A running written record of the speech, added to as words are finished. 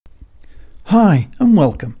Hi and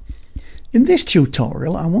welcome. In this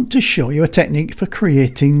tutorial I want to show you a technique for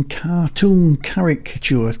creating cartoon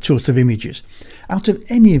caricature sort of images out of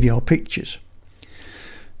any of your pictures.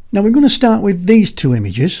 Now we're going to start with these two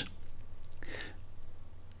images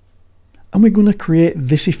and we're going to create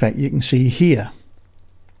this effect you can see here.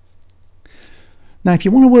 Now if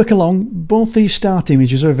you want to work along, both these start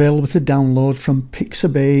images are available to download from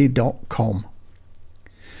pixabay.com.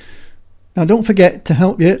 Now don't forget, to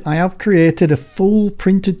help you, I have created a full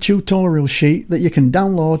printed tutorial sheet that you can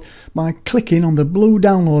download by clicking on the blue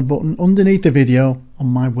download button underneath the video on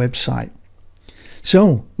my website.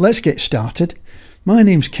 So let's get started. My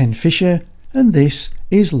name's Ken Fisher and this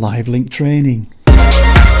is LiveLink Training.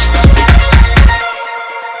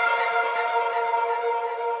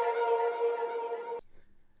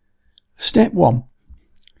 Step 1.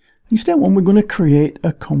 In step 1 we're going to create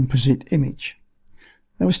a composite image.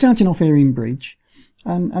 Now we're starting off here in Bridge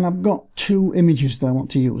and I've got two images that I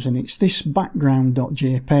want to use, and it's this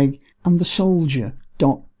background.jpg and the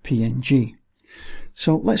soldier.png.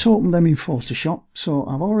 So let's open them in Photoshop. So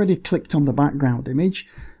I've already clicked on the background image.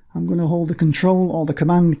 I'm going to hold the Control or the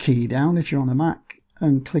Command key down if you're on a Mac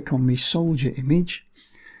and click on my soldier image,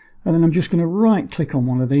 and then I'm just going to right click on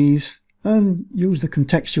one of these and use the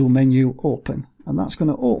contextual menu open, and that's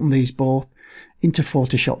going to open these both into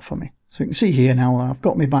Photoshop for me. So you can see here now I've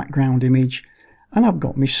got my background image and I've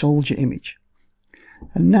got my soldier image,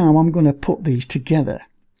 and now I'm going to put these together,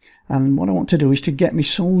 and what I want to do is to get my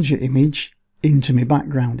soldier image into my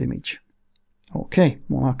background image. Okay,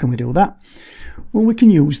 well how can we do that? Well, we can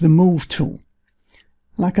use the move tool,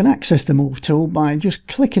 and I can access the move tool by just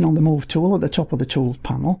clicking on the move tool at the top of the tools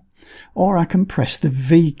panel, or I can press the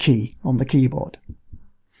V key on the keyboard.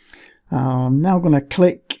 I'm now going to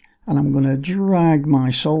click and I'm going to drag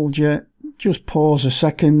my soldier, just pause a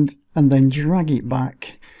second and then drag it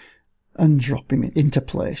back and drop him into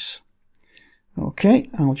place. Okay,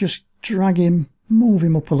 I'll just drag him, move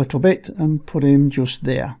him up a little bit and put him just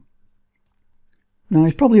there. Now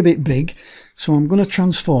he's probably a bit big, so I'm going to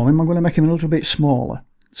transform him. I'm going to make him a little bit smaller.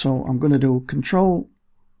 So I'm going to do Control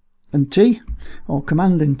and T, or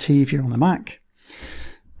Command and T if you're on a Mac.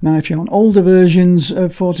 Now if you're on older versions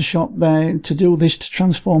of Photoshop, there, to do this, to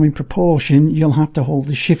transform in proportion, you'll have to hold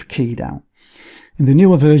the Shift key down. In the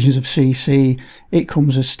newer versions of CC it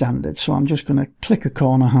comes as standard, so I'm just going to click a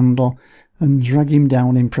corner handle and drag him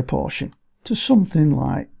down in proportion to something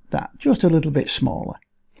like that, just a little bit smaller,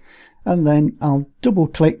 and then I'll double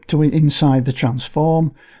click to inside the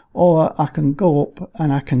transform, or I can go up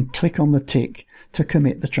and I can click on the tick to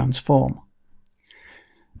commit the transform.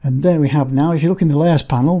 And there we have now, if you look in the layers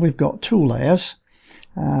panel, we've got two layers,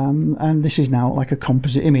 and this is now like a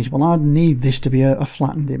composite image. Well, I'd need this to be a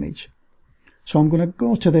flattened image. So I'm going to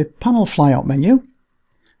go to the panel flyout menu,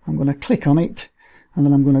 I'm going to click on it, and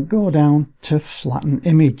then I'm going to go down to flatten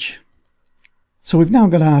image. So we've now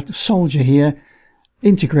got our soldier here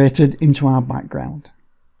integrated into our background.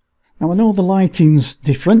 Now I know the lighting's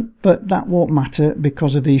different, but that won't matter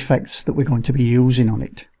because of the effects that we're going to be using on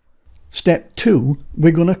it. Step 2,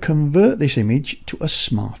 we're going to convert this image to a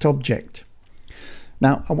smart object.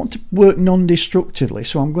 Now I want to work non-destructively,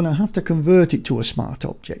 so I'm going to have to convert it to a smart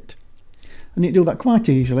object, and you do that quite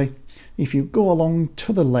easily if you go along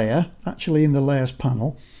to the layer, actually in the layers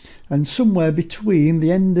panel, and somewhere between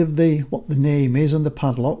the end of what the name is and the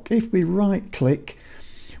padlock, if we right click,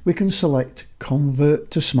 we can select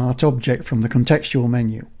Convert to Smart Object from the contextual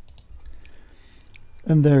menu.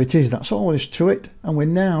 And there it is, that's all there is to it. And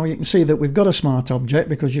you can see that we've got a smart object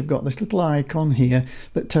because you've got this little icon here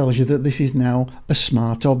that tells you that this is now a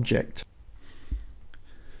smart object.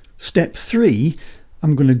 Step 3,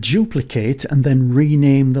 I'm going to duplicate and then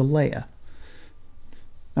rename the layer.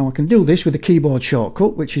 Now I can do this with a keyboard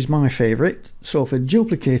shortcut, which is my favourite. So for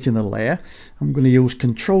duplicating the layer, I'm going to use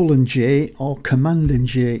Control and J or Command and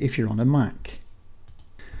J if you're on a Mac.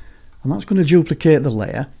 And that's going to duplicate the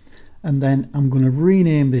layer. And then I'm going to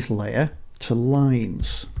rename this layer to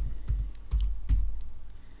Lines.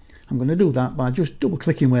 I'm going to do that by just double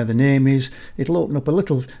clicking where the name is. It'll open up a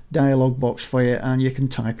little dialog box for you and you can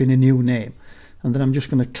type in a new name. And then I'm just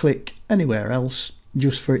going to click anywhere else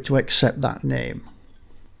just for it to accept that name.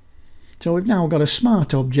 So we've now got a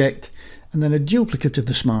smart object and then a duplicate of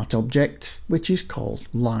the smart object, which is called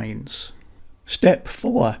Lines. Step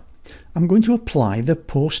 4. I'm going to apply the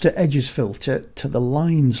Poster Edges filter to the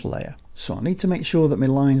Lines layer. So I need to make sure that my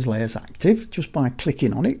Lines layer is active just by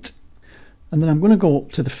clicking on it. And then I'm going to go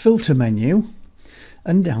up to the Filter menu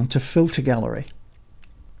and down to Filter Gallery.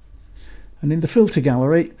 And in the Filter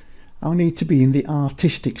Gallery, I need to be in the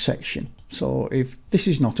Artistic section. So if this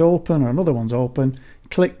is not open or another one's open,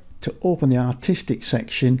 click to open the artistic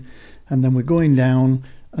section, and then we're going down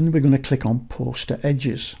and we're going to click on poster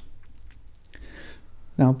edges.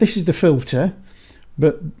 Now this is the filter,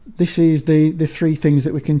 but this is the three things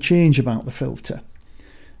that we can change about the filter: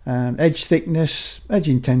 edge thickness, edge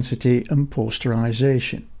intensity, and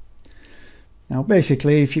posterization. Now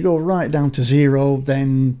basically, if you go right down to 0,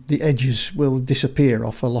 then the edges will disappear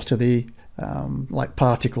off a lot of the like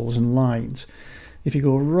particles and lines. If you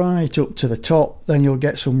go right up to the top, then you'll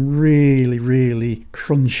get some really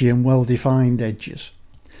crunchy and well-defined edges.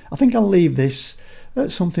 I think I'll leave this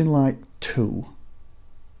at something like 2.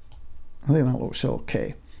 I think that looks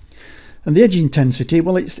okay. And the edge intensity,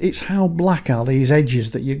 well, it's how black are these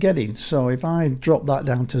edges that you're getting. So if I drop that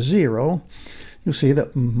down to 0, you'll see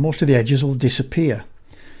that most of the edges will disappear.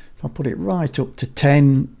 If I put it right up to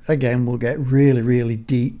 10, again, we'll get really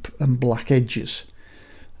deep and black edges.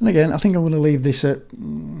 And again, I think I'm going to leave this at,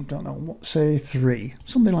 don't know, what, say 3,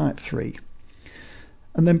 something like 3.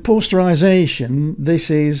 And then posterization, this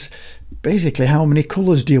is basically how many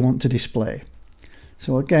colours do you want to display.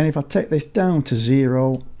 So again, if I take this down to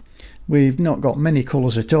 0, we've not got many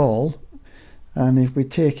colours at all. And if we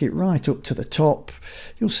take it right up to the top,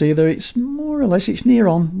 you'll see that it's more or less, it's near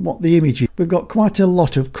on what the image is. We've got quite a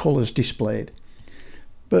lot of colours displayed.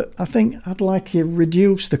 But I think I'd like to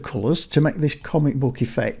reduce the colours to make this comic book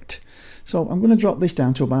effect. So I'm going to drop this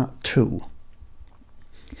down to about 2.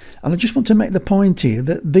 And I just want to make the point here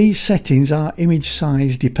that these settings are image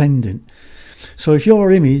size dependent. So if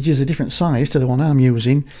your image is a different size to the one I'm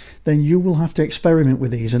using, then you will have to experiment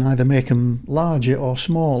with these and either make them larger or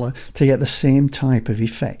smaller to get the same type of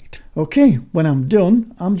effect. Okay, when I'm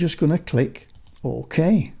done, I'm just going to click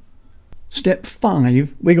OK. Step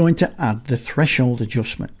 5, we're going to add the threshold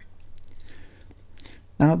adjustment.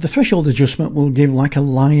 Now the threshold adjustment will give like a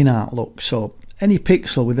line art look, so any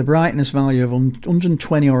pixel with a brightness value of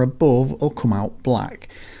 120 or above will come out black.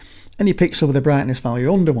 Any pixel with a brightness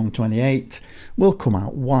value under 128 will come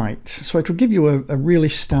out white. So it will give you a really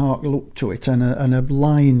stark look to it and a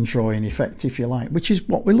line drawing effect, if you like, which is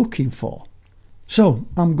what we're looking for. So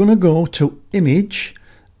I'm going to go to Image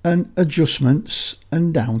and Adjustments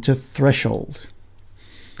and down to Threshold.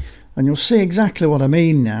 And you'll see exactly what I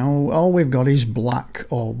mean now. All we've got is black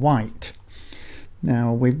or white.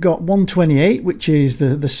 Now we've got 128, which is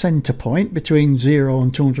the center point between 0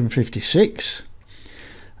 and 256.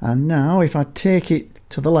 And now if I take it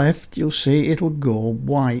to the left, you'll see it'll go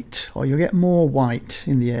white, or you'll get more white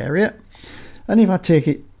in the area. And if I take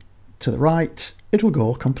it to the right, it'll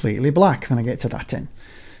go completely black when I get to that end.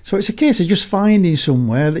 So it's a case of just finding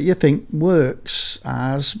somewhere that you think works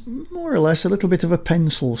as more or less a little bit of a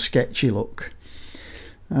pencil sketchy look.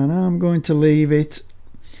 And I'm going to leave it,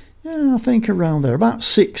 yeah, I think around there, about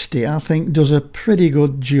 60, I think does a pretty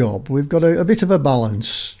good job. We've got a bit of a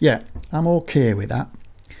balance. Yeah, I'm okay with that.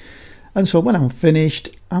 And so when I'm finished,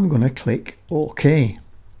 I'm going to click OK.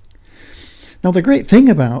 Now the great thing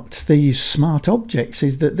about these smart objects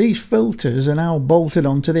is that these filters are now bolted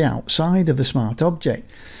onto the outside of the smart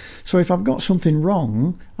object. So if I've got something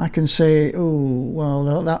wrong, I can say, oh,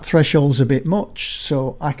 well, that threshold's a bit much.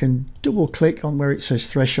 So I can double click on where it says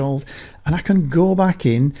threshold and I can go back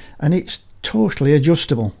in and it's totally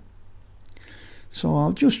adjustable. So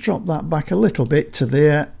I'll just drop that back a little bit to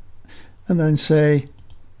there and then say,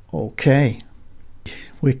 OK.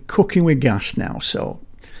 We're cooking with gas now, so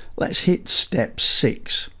let's hit step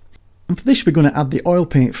 6. And for this we're going to add the oil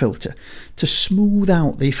paint filter to smooth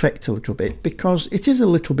out the effect a little bit, because it is a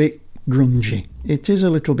little bit grungy, it is a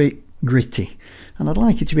little bit gritty, and I'd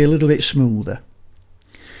like it to be a little bit smoother.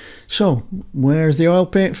 So where's the oil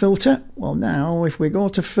paint filter? Well, now if we go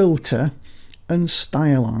to filter and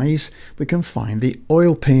stylize, we can find the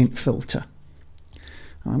oil paint filter.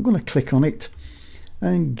 And I'm going to click on it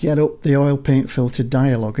and get up the oil paint filter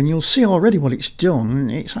dialog, and you'll see already what it's done.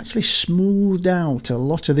 It's actually smoothed out a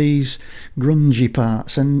lot of these grungy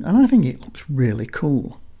parts, and I think it looks really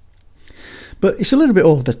cool. But it's a little bit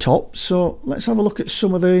over the top, so let's have a look at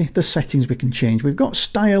some of the settings we can change. We've got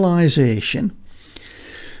stylization,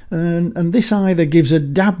 and this either gives a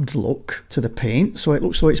dabbed look to the paint, so it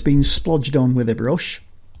looks like it's been splodged on with a brush,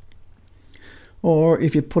 or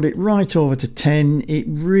if you put it right over to 10, it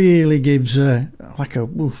really gives like a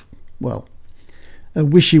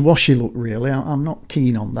wishy-washy look, really. I'm not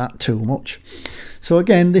keen on that too much. So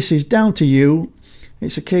again, this is down to you.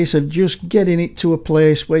 It's a case of just getting it to a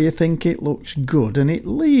place where you think it looks good, and it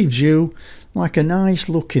leaves you like a nice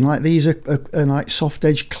looking, like these are like soft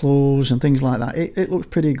edge clothes and things like that. It looks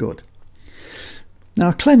pretty good.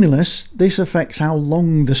 Now cleanliness, this affects how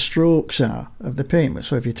long the strokes are of the paint.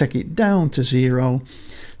 So if you take it down to 0,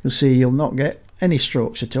 you'll see you'll not get any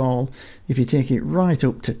strokes at all. If you take it right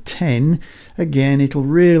up to 10, again it'll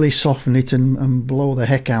really soften it and blow the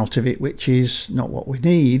heck out of it, which is not what we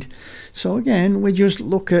need. So again, we just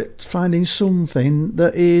look at finding something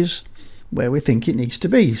that is where we think it needs to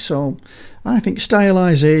be. So I think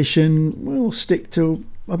stylization will stick to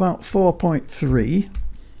about 4.3,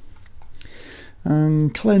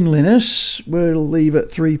 and cleanliness we'll leave at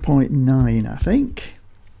 3.9, I think.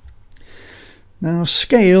 Now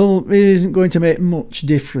scale isn't going to make much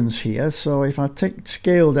difference here, so if I take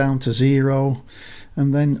scale down to 0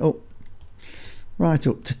 and then up right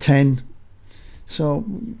up to 10, so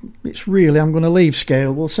it's really, I'm going to leave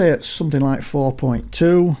scale, we'll say it's something like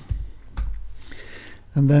 4.2.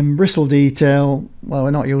 And then bristle detail, well,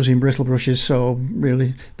 we're not using bristle brushes, so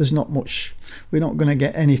really there's not much, we're not going to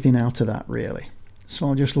get anything out of that really. So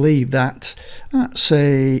I'll just leave that at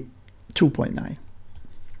say 2.9,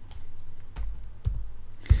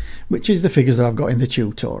 which is the figures that I've got in the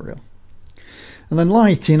tutorial. And then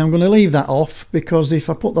lighting, I'm going to leave that off, because if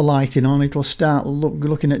I put the lighting on, it'll start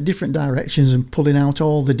looking at different directions and pulling out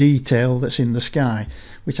all the detail that's in the sky,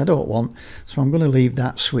 which I don't want, so I'm going to leave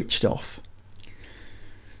that switched off.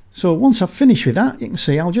 So once I've finished with that, you can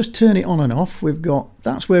see I'll just turn it on and off. We've got,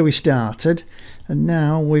 that's where we started, and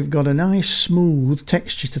now we've got a nice smooth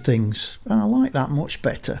texture to things, and I like that much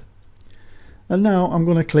better. And now I'm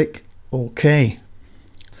going to click OK.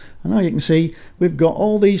 And now you can see we've got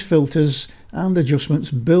all these filters and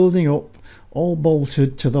adjustments building up, all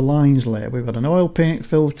bolted to the lines layer. We've got an oil paint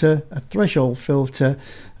filter, a threshold filter,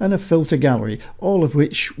 and a filter gallery, all of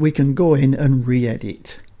which we can go in and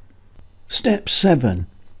re-edit. Step 7.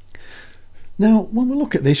 Now when we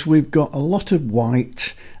look at this, we've got a lot of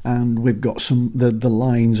white, and we've got some, the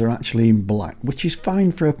lines are actually in black, which is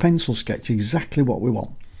fine for a pencil sketch, exactly what we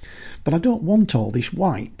want. But I don't want all this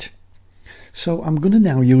white. So I'm going to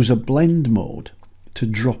now use a blend mode to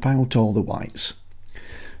drop out all the whites.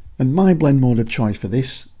 And my blend mode of choice for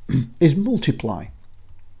this is multiply.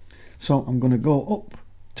 So I'm going to go up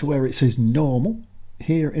to where it says normal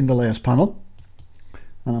here in the layers panel,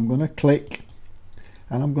 and I'm going to click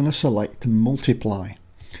and I'm going to select multiply.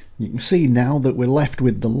 You can see now that we're left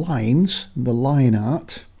with the lines, the line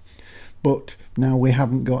art, but now we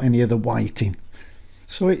haven't got any of the whiting.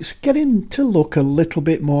 So it's getting to look a little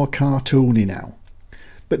bit more cartoony now.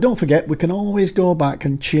 But don't forget, we can always go back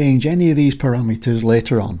and change any of these parameters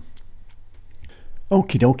later on.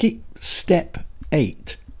 Okie dokie, step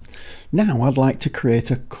 8. Now I'd like to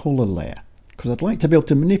create a colour layer, because I'd like to be able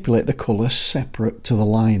to manipulate the colour separate to the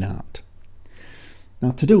line art.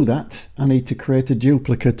 Now to do that, I need to create a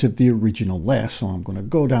duplicate of the original layer, so I'm going to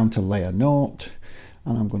go down to layer note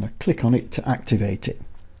and I'm going to click on it to activate it.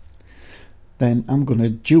 Then I'm going to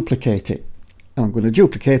duplicate it, and I'm going to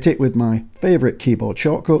duplicate it with my favourite keyboard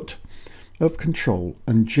shortcut of Control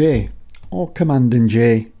and J, or Command and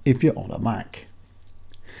J if you're on a Mac.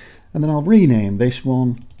 And then I'll rename this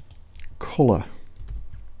one Colour.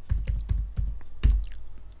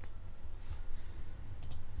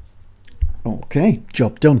 Okay,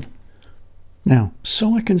 job done. Now,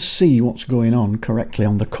 so I can see what's going on correctly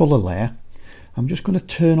on the colour layer, I'm just going to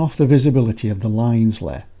turn off the visibility of the lines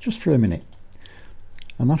layer just for a minute.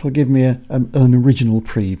 And that'll give me an original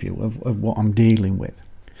preview of what I'm dealing with.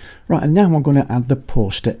 Right, and now I'm going to add the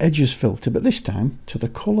poster edges filter, but this time to the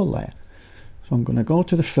colour layer. So I'm going to go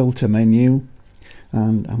to the filter menu,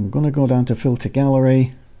 and I'm going to go down to filter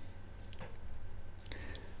gallery,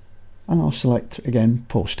 and I'll select again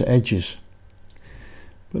poster edges.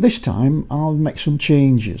 But this time I'll make some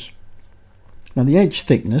changes. Now the edge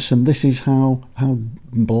thickness, and this is how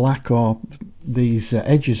black or these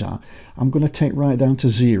edges are, I'm going to take right down to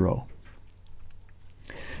 0.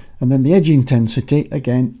 And then the edge intensity,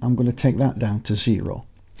 again, I'm going to take that down to 0.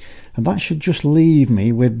 And that should just leave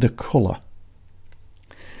me with the colour.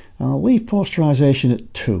 I'll leave posterization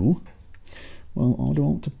at 2. Well, I don't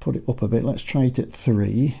want to put it up a bit. Let's try it at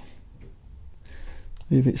 3.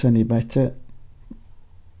 See if it's any better.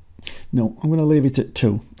 No, I'm going to leave it at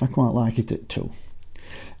 2. I quite like it at 2.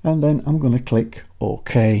 And then I'm going to click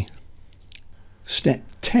OK. Step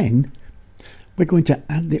 10, we're going to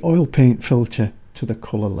add the oil paint filter to the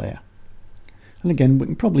colour layer. And again, we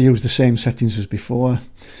can probably use the same settings as before.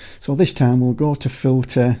 So this time we'll go to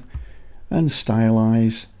filter and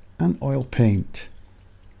stylize and oil paint.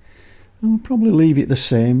 And we'll probably leave it the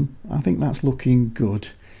same. I think that's looking good.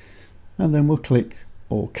 And then we'll click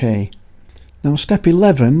OK. Now step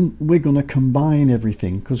 11, we're going to combine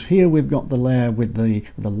everything, because here we've got the layer with the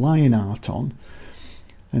line art on,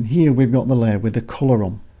 and here we've got the layer with the colour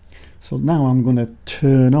on. So now I'm going to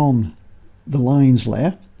turn on the lines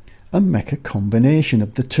layer and make a combination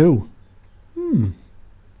of the two.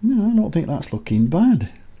 No, I don't think that's looking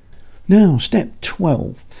bad. Now, step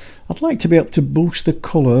 12. I'd like to be able to boost the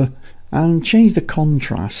colour and change the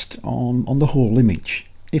contrast on the whole image,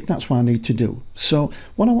 if that's what I need to do. So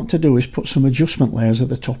what I want to do is put some adjustment layers at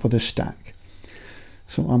the top of the stack.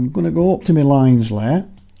 So I'm going to go up to my lines layer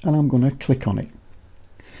and I'm going to click on it.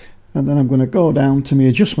 And then I'm going to go down to my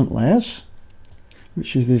adjustment layers,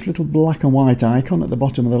 which is this little black and white icon at the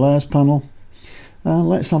bottom of the layers panel. And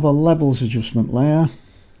let's have a levels adjustment layer.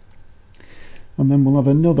 And then we'll have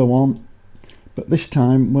another one, but this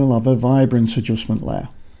time we'll have a vibrance adjustment layer.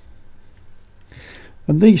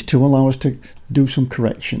 And these two allow us to do some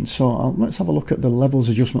corrections. So let's have a look at the levels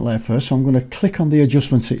adjustment layer first. So I'm going to click on the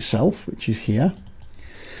adjustments itself, which is here.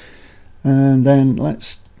 And then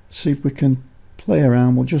let's see if we can play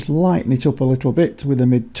around. We'll just lighten it up a little bit with the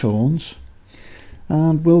mid-tones.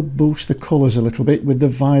 And we'll boost the colours a little bit with the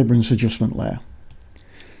vibrance adjustment layer.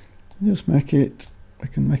 Just make it, we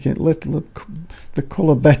can make it the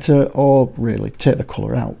colour better, or really take the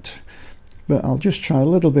colour out. But I'll just try a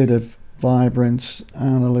little bit of vibrance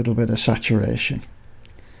and a little bit of saturation.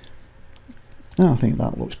 I think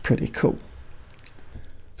that looks pretty cool.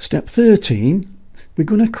 Step 13, we're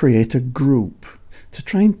going to create a group to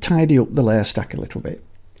try and tidy up the layer stack a little bit.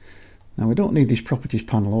 Now we don't need this properties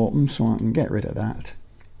panel open, so I can get rid of that.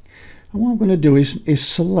 And what I'm going to do is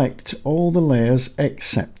select all the layers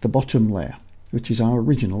except the bottom layer, which is our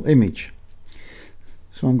original image.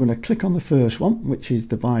 So I'm going to click on the first one, which is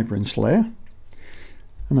the vibrance layer.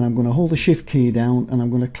 And then I'm going to hold the shift key down and I'm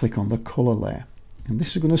going to click on the color layer. And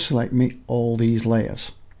this is going to select me all these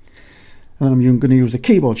layers. And then I'm going to use the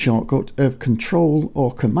keyboard shortcut of Control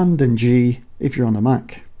or Command and G if you're on a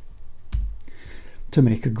Mac to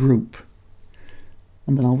make a group.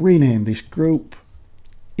 And then I'll rename this group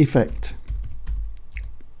Effect.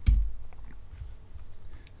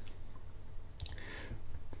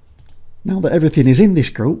 Now that everything is in this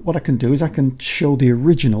group, what I can do is I can show the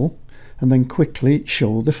original and then quickly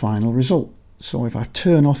show the final result. So if I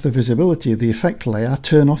turn off the visibility of the effect layer, I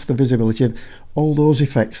turn off the visibility of all those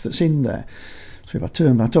effects that's in there. So if I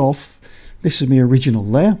turn that off, this is my original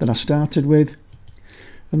layer that I started with,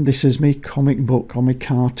 and this is my comic book or my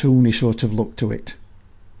cartoony sort of look to it.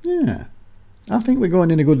 Yeah, I think we're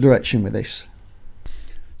going in a good direction with this.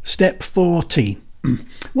 Step 14.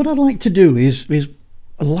 What I'd like to do is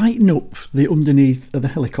lighten up the underneath of the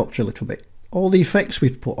helicopter a little bit. All the effects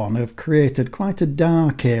we've put on have created quite a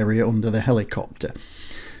dark area under the helicopter,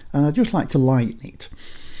 and I'd just like to lighten it.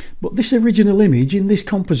 But this original image, in this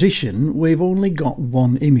composition, we've only got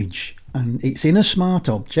one image, and it's in a smart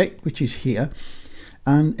object, which is here,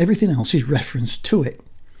 and everything else is referenced to it.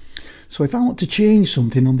 So if I want to change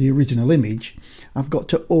something on the original image, I've got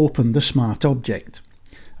to open the smart object.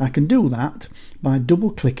 I can do that by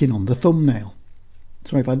double clicking on the thumbnail.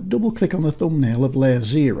 So if I double click on the thumbnail of layer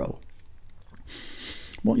 0,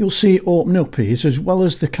 what you'll see open up is, as well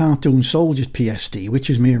as the Cartoon Soldiers PSD, which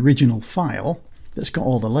is my original file that's got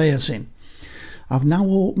all the layers in, I've now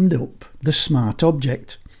opened up the smart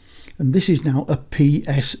object, and this is now a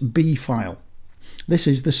PSB file. This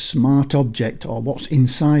is the smart object, or what's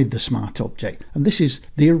inside the smart object, and this is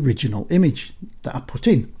the original image that I put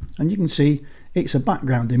in, and you can see it's a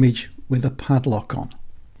background image with a padlock on.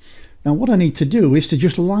 Now what I need to do is to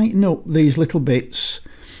just lighten up these little bits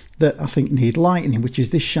that I think need lightening, which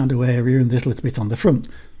is this shadow area and this little bit on the front,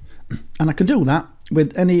 and I can do that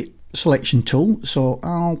with any selection tool. So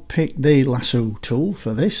I'll pick the lasso tool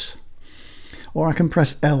for this, or I can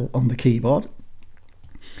press L on the keyboard,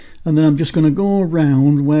 and then I'm just going to go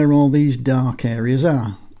around where all these dark areas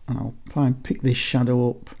are, and I'll try and pick this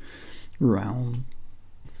shadow up around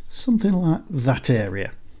something like that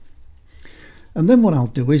area. And then what I'll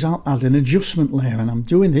do is I'll add an adjustment layer, and I'm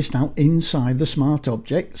doing this now inside the smart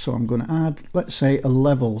object. So I'm going to add, let's say, a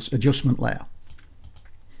levels adjustment layer.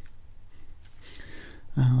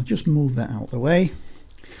 I'll just move that out of the way,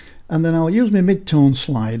 and then I'll use my mid-tone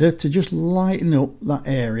slider to just lighten up that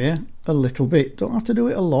area a little bit. Don't have to do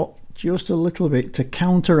it a lot, just a little bit, to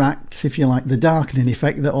counteract, if you like, the darkening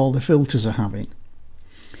effect that all the filters are having.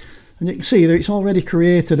 And you can see that it's already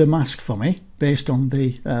created a mask for me based on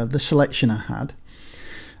the selection I had,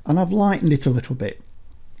 and I've lightened it a little bit.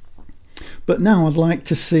 But now I'd like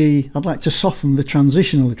to soften the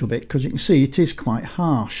transition a little bit, because you can see it is quite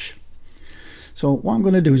harsh. So what I'm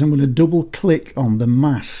going to do is I'm going to double click on the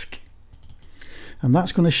mask, and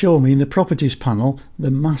that's going to show me in the properties panel the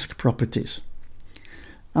mask properties.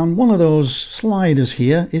 And one of those sliders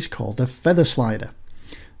here is called the feather slider.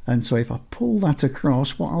 And so if I pull that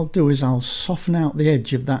across, what I'll do is I'll soften out the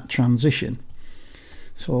edge of that transition.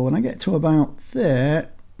 So when I get to about there,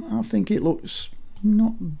 I think it looks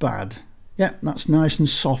not bad. Yeah, that's nice and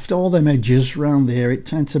soft. All them edges around there, it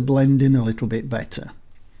tends to blend in a little bit better.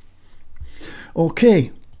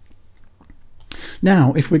 Okay,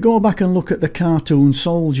 now if we go back and look at the cartoon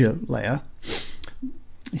soldier layer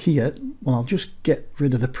here, well, I'll just get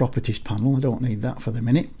rid of the properties panel. I don't need that for the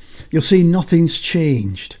minute. You'll see nothing's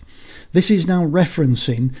changed. This is now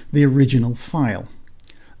referencing the original file,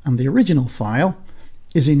 and the original file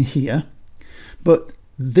is in here, but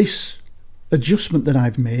this adjustment that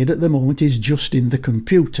I've made at the moment is just in the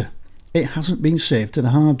computer. It hasn't been saved to the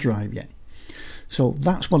hard drive yet. So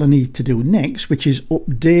that's what I need to do next, which is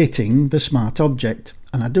updating the smart object,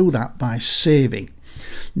 and I do that by saving,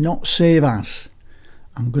 not save as.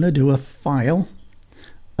 I'm going to do a file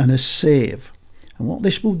and a save, and what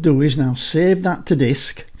this will do is now save that to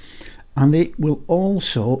disk, and it will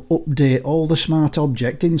also update all the smart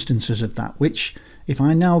object instances of that, which if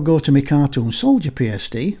I now go to my cartoon soldier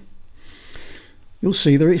PSD, you'll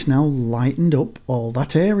see that it's now lightened up all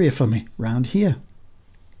that area for me round here.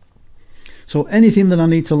 So anything that I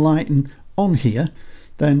need to lighten on here,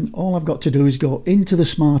 then all I've got to do is go into the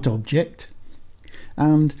smart object,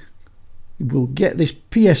 and we'll get this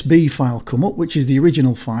PSB file come up, which is the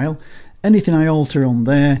original file. Anything I alter on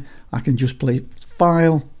there, I can just play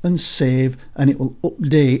file and save, and it will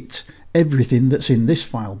update everything that's in this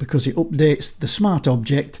file, because it updates the smart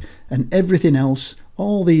object, and everything else,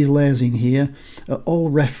 all these layers in here, are all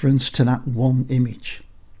referenced to that one image.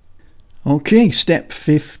 Okay, step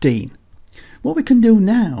 15. What we can do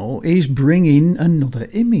now is bring in another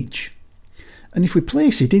image, and if we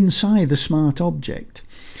place it inside the smart object,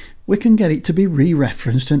 we can get it to be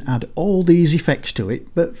re-referenced and add all these effects to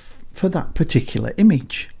it, but for that particular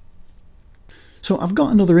image. So I've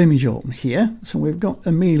got another image open here. So we've got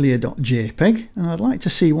Amelia.jpg, and I'd like to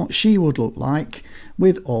see what she would look like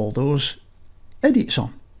with all those edits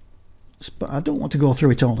on. But I don't want to go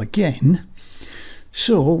through it all again.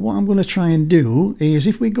 So what I'm going to try and do is,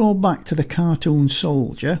 if we go back to the cartoon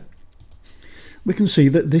soldier, we can see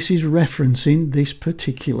that this is referencing this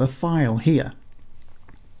particular file here,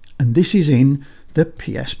 and this is in the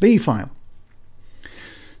PSB file.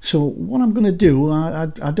 So what I'm going to do,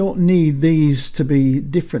 I don't need these to be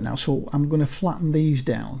different now, so I'm going to flatten these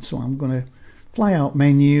down. So I'm going to fly out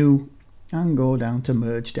menu and go down to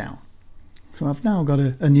merge down. So I've now got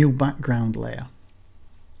a new background layer.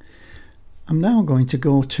 I'm now going to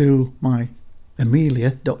go to my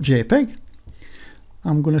Amelia.jpg.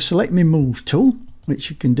 I'm going to select my move tool, which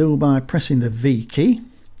you can do by pressing the V key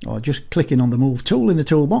or just clicking on the move tool in the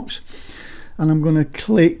toolbox, and I'm going to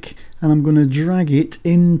click and I'm going to drag it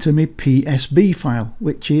into my PSB file,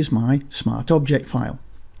 which is my smart object file,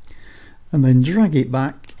 and then drag it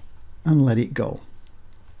back and let it go.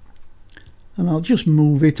 And I'll just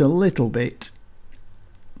move it a little bit.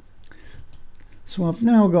 So I've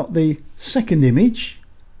now got the second image,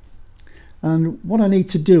 and what I need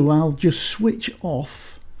to do, I'll just switch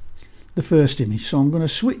off the first image. So I'm going to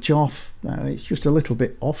switch off, now it's just a little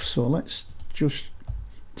bit off, so let's just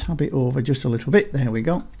tab it over just a little bit. There we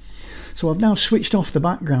go. So I've now switched off the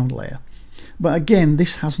background layer, but again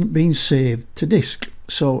this hasn't been saved to disk.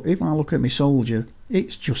 So if I look at my soldier,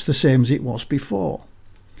 it's just the same as it was before.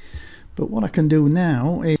 But what I can do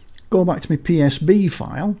now is go back to my PSB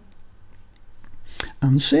file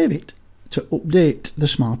and save it to update the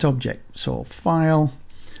smart object. So file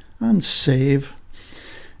and save.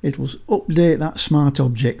 It will update that smart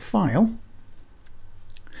object file,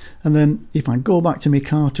 and then if I go back to my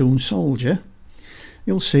cartoon soldier,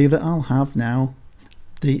 you'll see that I'll have now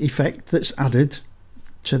the effect that's added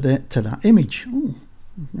to that image. Oh,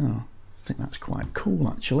 I think that's quite cool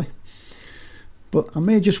actually. But I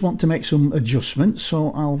may just want to make some adjustments,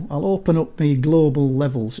 so I'll open up the global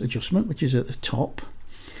levels adjustment, which is at the top,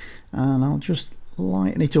 and I'll just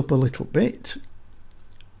lighten it up a little bit.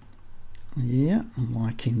 Yeah, I'm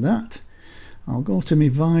liking that. I'll go to my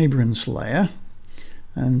vibrance layer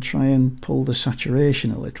and try and pull the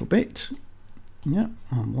saturation a little bit. Yeah,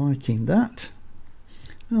 I'm liking that.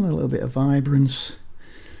 And a little bit of vibrance.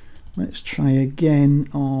 Let's try again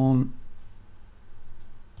on...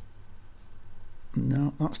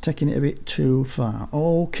 No, that's taking it a bit too far.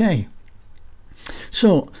 Okay.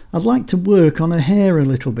 So I'd like to work on her hair a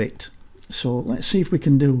little bit. So let's see if we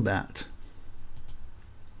can do that.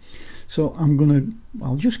 So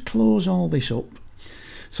I'll just close all this up.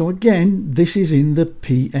 So again, this is in the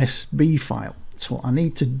PSB file. So I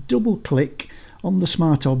need to double click on the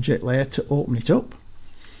smart object layer to open it up.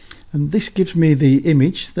 And this gives me the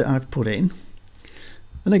image that I've put in.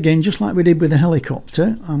 And again, just like we did with the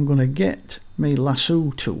helicopter, I'm going to get my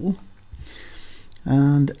lasso tool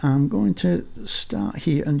And I'm going to start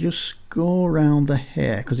here and just go around the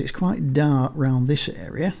hair because it's quite dark around this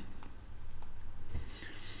area.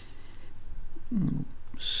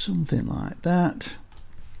 Something like that.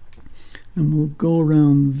 And we'll go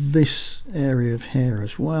around this area of hair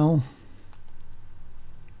as well.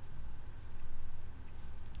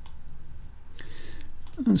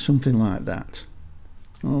 And something like that.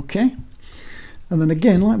 Okay. And then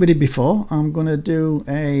again, like we did before, I'm going to do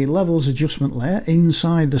a levels adjustment layer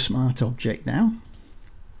inside the smart object now.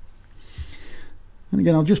 And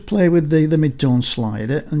again, I'll just play with the mid-tone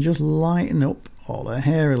slider and just lighten up all her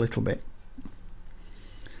hair a little bit.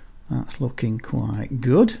 That's looking quite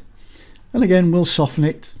good. And again, we'll soften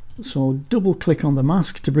it. So double click on the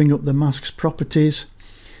mask to bring up the mask's properties.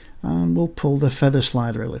 And we'll pull the feather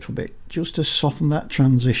slider a little bit just to soften that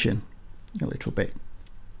transition a little bit.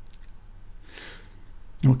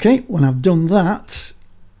 Okay, when I've done that,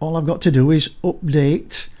 all I've got to do is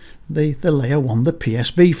update the layer 1, the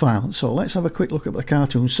PSB file. So let's have a quick look at the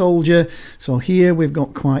cartoon soldier. So here we've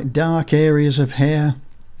got quite dark areas of hair.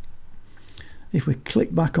 If we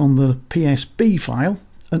click back on the PSB file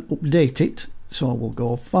and update it, so we'll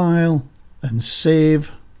go File and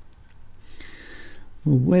Save.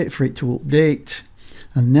 We'll wait for it to update.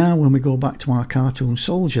 And now when we go back to our cartoon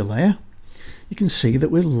soldier layer, you can see that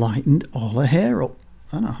we've lightened all her hair up.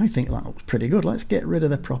 And I think that looks pretty good. Let's get rid of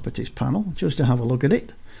the properties panel just to have a look at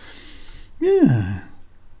it. Yeah,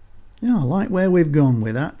 I like where we've gone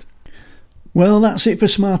with that. Well, that's it for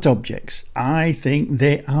smart objects. I think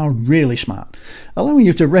they are really smart, allowing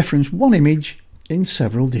you to reference one image in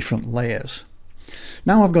several different layers.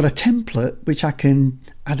 Now I've got a template which I can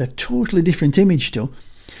add a totally different image to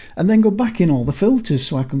and then go back in all the filters,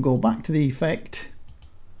 so I can go back to the effect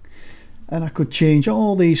and I could change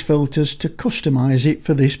all these filters to customize it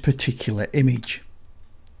for this particular image.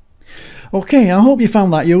 Okay, I hope you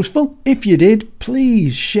found that useful. If you did,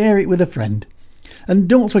 please share it with a friend. And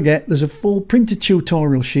don't forget, there's a full printed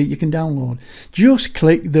tutorial sheet you can download. Just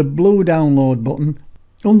click the blue download button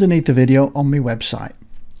underneath the video on my website.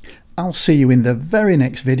 I'll see you in the very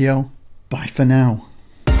next video. Bye for now.